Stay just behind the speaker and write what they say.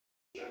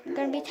I'm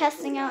going to be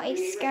testing out a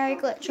scary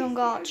glitch on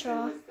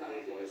Gacha.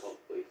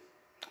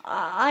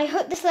 I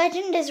hope this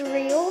legend is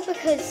real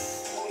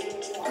because,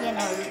 you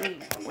know,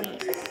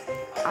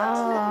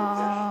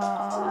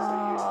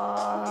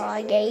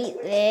 I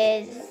hate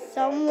this.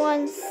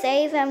 Someone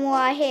save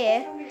MY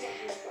here.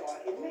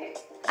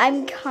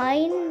 I'm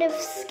kind of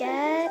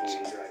scared,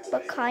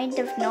 but kind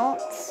of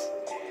not,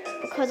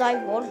 because I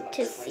want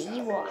to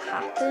see what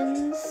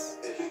happens.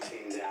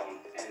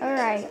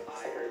 Alright,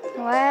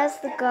 where's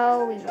the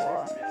girl we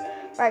want?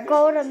 Right,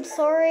 Gold, I'm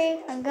sorry.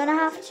 I'm gonna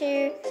have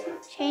to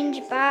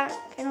change back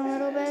in a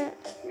little bit.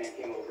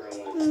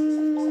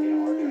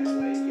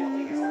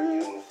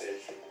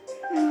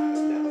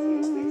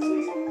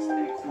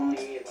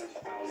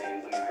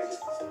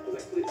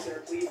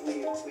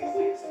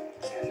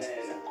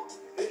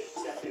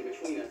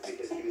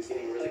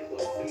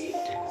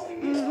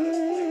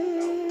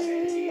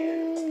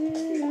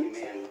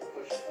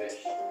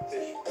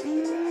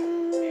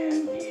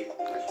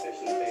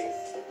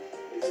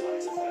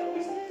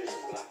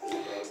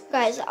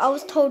 Guys, I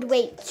was told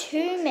wait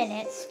 2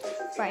 minutes.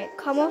 Right,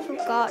 come off of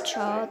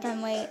Gacha,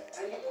 then wait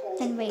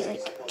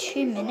like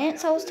 2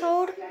 minutes, I was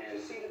told.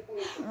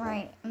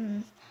 Right,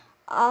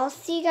 I'll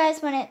see you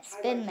guys when it's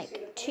been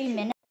like 2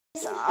 minutes.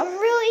 I'm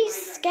really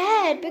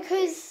scared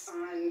because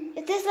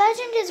if this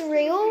legend is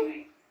real.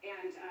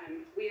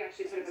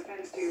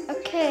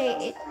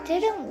 Okay, it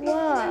didn't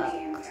work.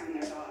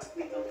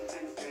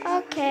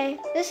 Okay,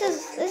 this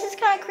is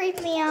kind of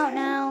creeping me out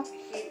now.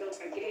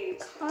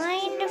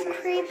 Kind of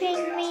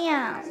creeping me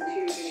out.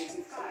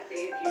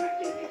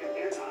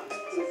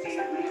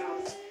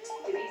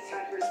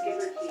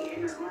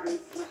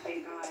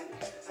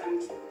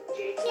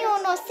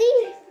 You're not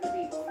see?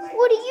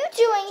 What are you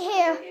doing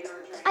here?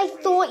 I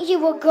thought you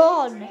were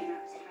gone.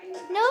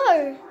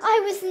 No, I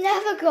was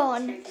never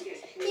gone.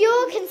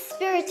 Your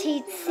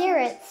conspiracy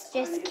spirits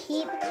just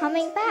keep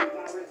coming back.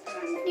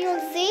 You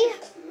don't see?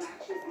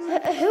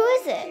 Who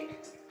is it?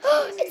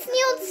 It's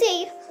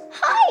Neoncy!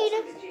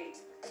 Hide!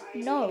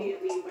 No,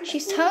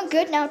 she's turned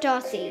good now,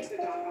 Darcy.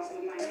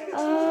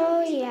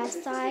 Oh,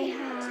 yes, I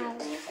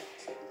have.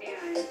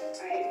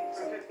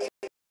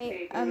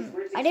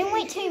 I didn't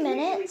wait 2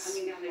 minutes,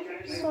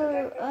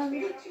 so,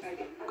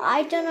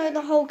 I don't know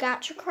the whole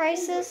gacha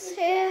crisis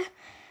here.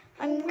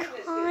 I'm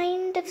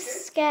kind of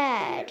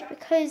scared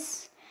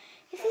because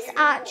if this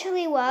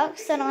actually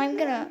works, then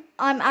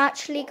I'm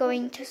actually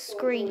going to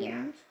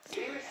scream.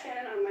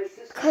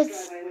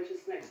 Because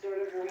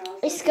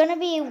it's going to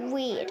be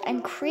weird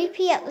and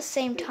creepy at the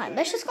same time.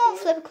 Let's just go and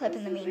flip a clip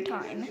in the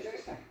meantime.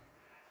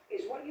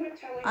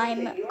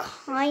 I'm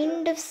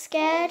kind of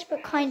scared,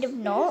 but kind of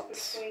not.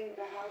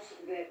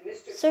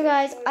 So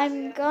guys,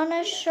 I'm going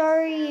to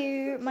show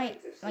you my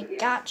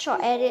gacha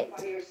edit.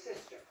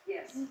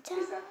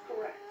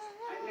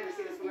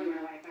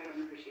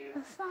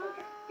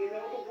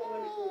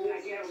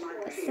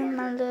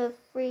 Another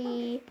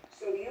free.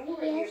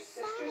 Yes.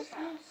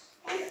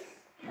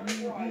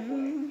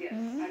 Yes,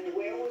 and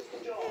where was the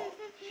doll?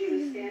 She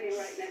was standing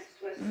right next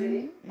to us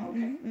sitting?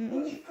 Okay.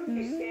 Well, she could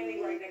be standing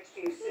right next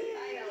to you sitting. I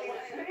know.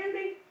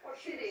 Standing or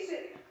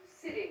sitting?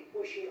 Sitting.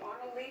 Was she on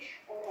a leash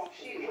or off?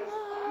 She was on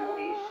a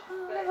leash,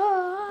 but it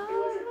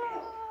wasn't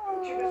held.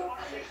 She was on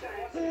a leash, that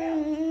wasn't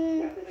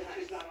held.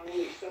 She's not on a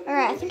leash.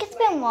 Alright, I think it's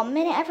been 1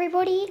 minute,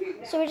 everybody.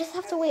 So we just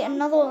have to wait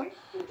another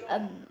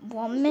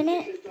 1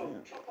 minute. To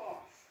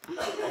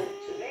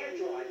their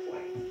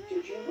driveway.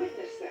 Did you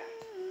witness that?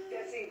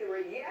 That's either a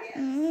yes or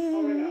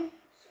a no.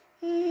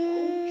 Who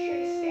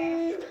chased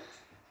after it?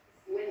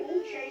 Who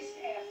chased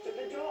after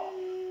the dog?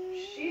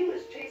 She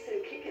was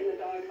chasing, kicking the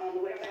dog on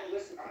the way back.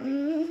 Listen,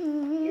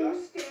 you're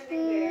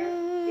standing there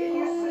in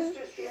your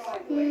sister's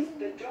driveway.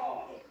 The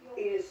dog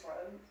is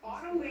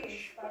on a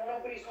leash, but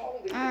nobody's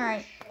holding it.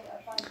 Alright.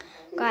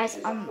 Guys,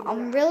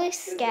 I'm really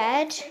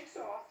scared. Takes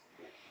off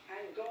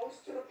and goes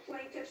to the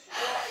plaintiff's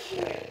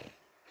driveway.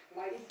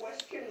 My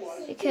question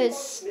was,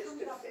 Because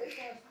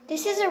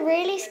this is a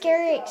really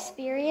scary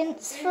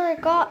experience for a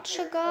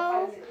gacha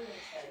girl,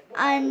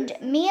 and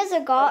me as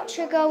a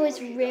gacha girl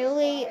is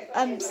really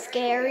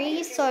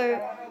scary, so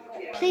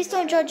please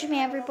don't judge me,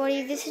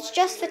 everybody. This is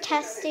just for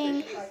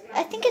testing.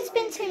 I think it's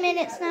been 2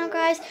 minutes now,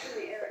 guys.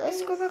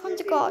 Let's go back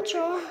onto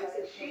gacha.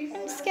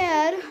 I'm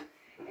scared.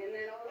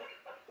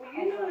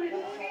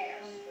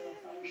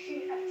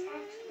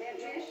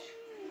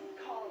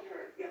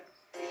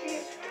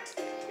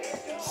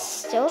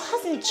 Still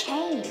hasn't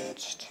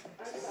changed.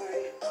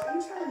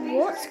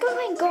 What's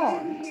going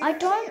on? I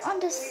don't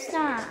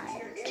understand.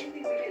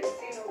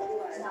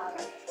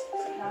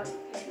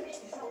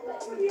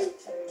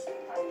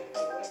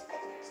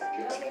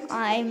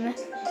 I'm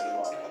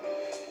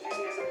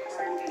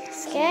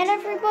scared,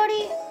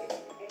 everybody.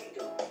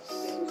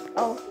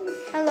 Oh,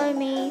 hello,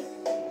 me.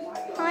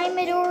 Hi,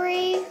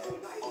 Midori.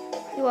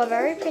 You are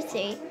very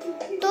pretty.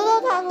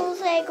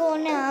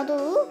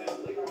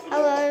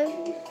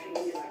 Hello.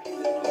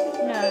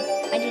 No,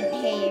 I didn't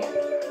hear you.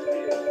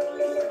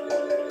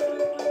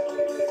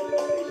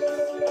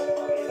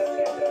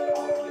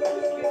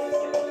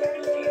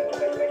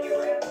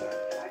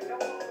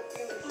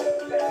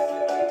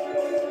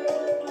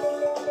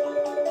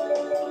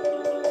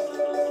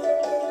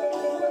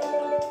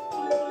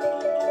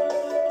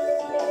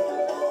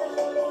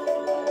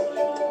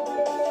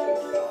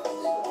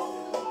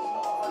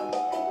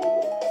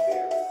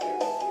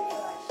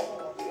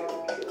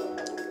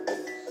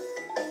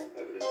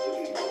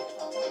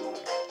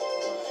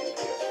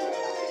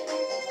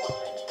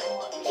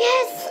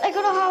 I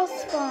got a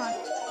house plant.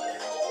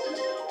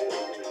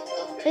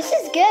 This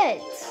is good.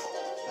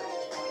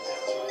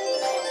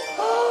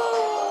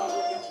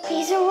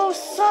 These are all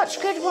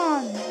such good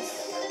ones.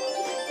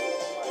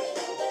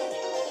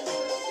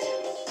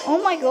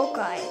 Oh my god,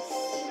 guys.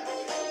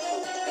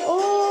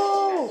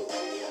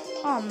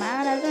 Oh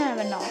man, I don't have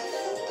enough.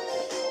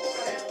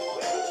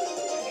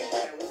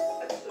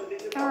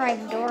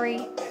 Alright,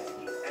 Dory.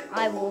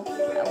 I will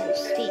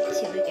speak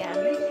to you again.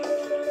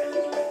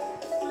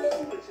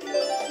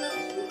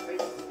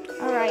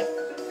 Alright.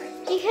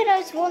 Do you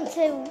kiddos want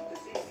to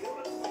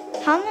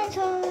comment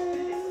on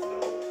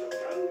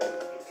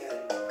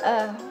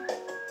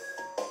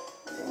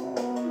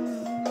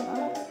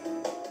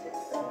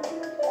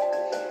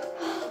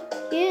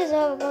you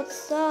deserve a good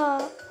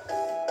start.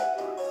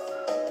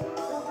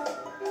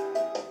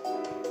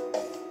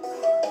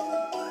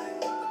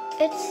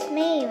 It's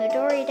me,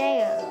 Midori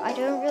Deo. I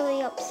don't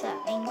really upset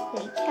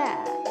angry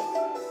cat.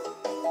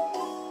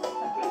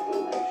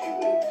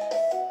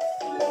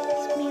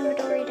 It's me,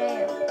 Midori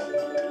Deo.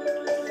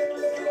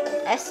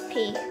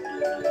 SP.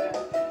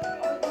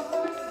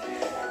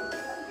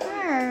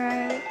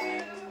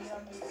 Alright.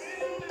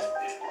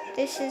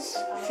 This is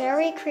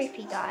very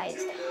creepy,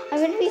 guys. I'm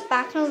going to be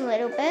back in a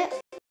little bit.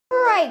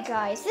 Alright,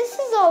 guys. This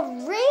is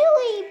a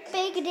really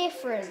big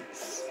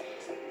difference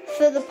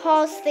for the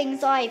past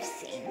things I've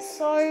seen.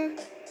 So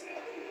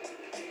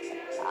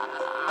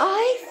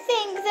I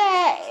think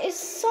there is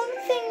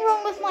something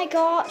wrong with my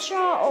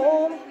gacha,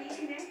 or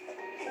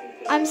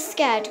I'm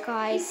scared,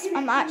 guys.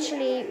 I'm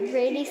actually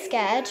really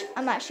scared.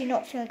 I'm actually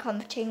not feeling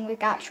comforting with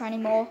gacha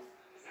anymore.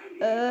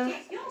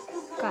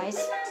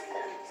 Guys,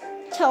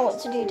 tell what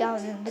to do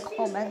down in the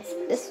comments.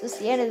 This was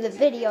the end of the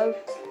video.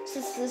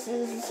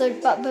 So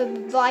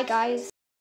bye guys.